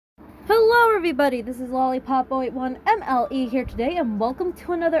Hello everybody, this is Lollypop 081 MLE here today, and welcome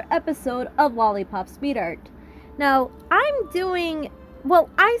to another episode of Lollypop Speed Art. Now, I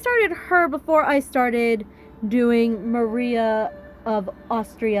started her before I started doing Maria of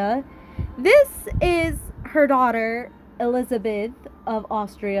Austria. This is her daughter, Elisabeth of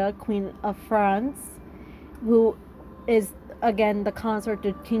Austria, Queen of France, who is, again, the consort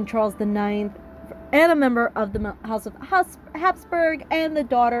to King Charles IX, and a member of the House of Habsburg, and the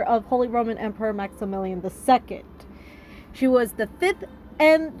daughter of Holy Roman Emperor Maximilian II. She was the fifth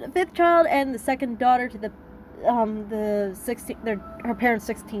child and the second daughter to her parents'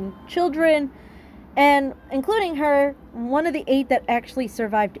 16 children, and including her, one of the 8 that actually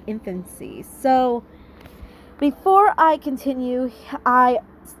survived infancy. So, before I continue, I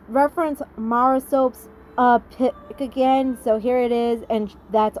reference Marisso's pic again, so here it is, and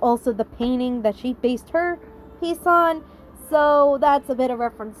that's also the painting that she based her piece on, so that's a bit of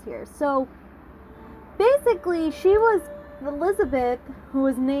reference here. So basically, she was Elisabeth, who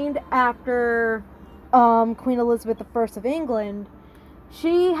was named after Queen Elizabeth I of England.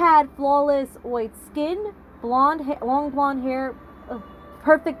 She had flawless white skin, long blonde hair,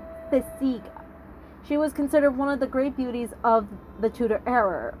 perfect physique. She was considered one of the great beauties of the Tudor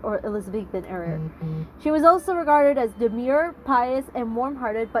era, or Elizabethan era. She was also regarded as demure, pious, and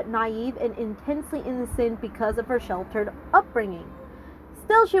warm-hearted, but naive and intensely innocent because of her sheltered upbringing.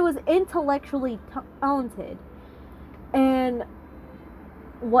 Still, she was intellectually talented and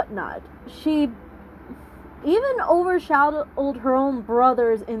whatnot. She even overshadowed her own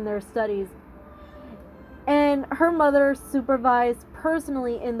brothers in their studies, and her mother supervised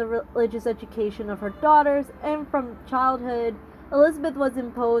personally in the religious education of her daughters, and from childhood, Elizabeth was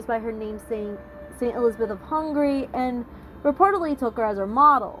imposed by her namesake, Saint Elizabeth of Hungary, and reportedly took her as her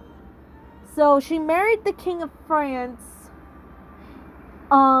model. So she married the King of France,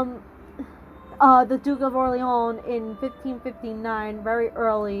 the Duke of Orleans, in 1559, very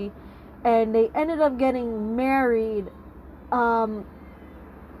early, and they ended up getting married.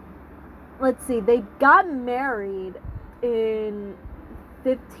 They got married in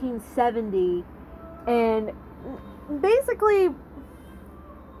 1570, and basically,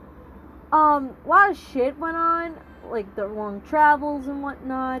 a lot of shit went on, like the long travels and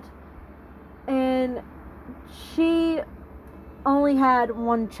whatnot, and she only had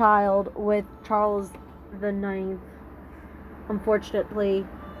one child with Charles IX, unfortunately,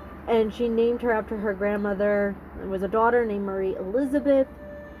 and she named her after her grandmother. It was a daughter named Marie Elizabeth,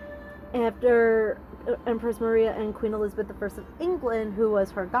 after Empress Maria and Queen Elizabeth I of England, who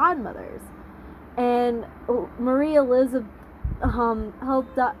was her godmothers. And Elizabeth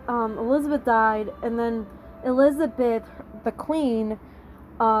died, and then Elizabeth, the queen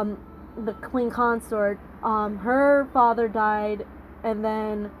consort, her father died, and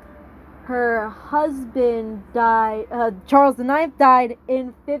then her husband died. Charles IX died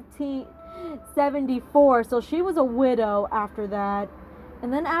in 1574, so she was a widow after that.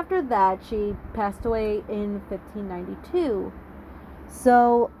 And then after that, she passed away in 1592.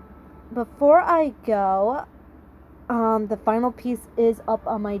 So, before I go, the final piece is up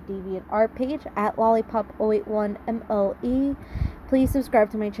on my DeviantArt page at Lollypop081MLE. Please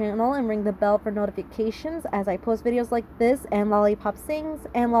subscribe to my channel and ring the bell for notifications as I post videos like this, and Lollypop Sings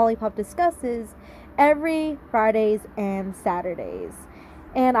and Lollypop Discusses every Fridays and Saturdays.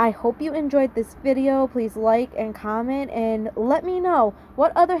 And I hope you enjoyed this video. Please like and comment, and let me know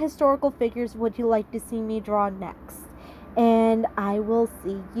what other historical figures would you like to see me draw next. And I will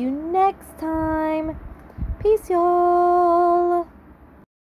see you next time. Peace, y'all.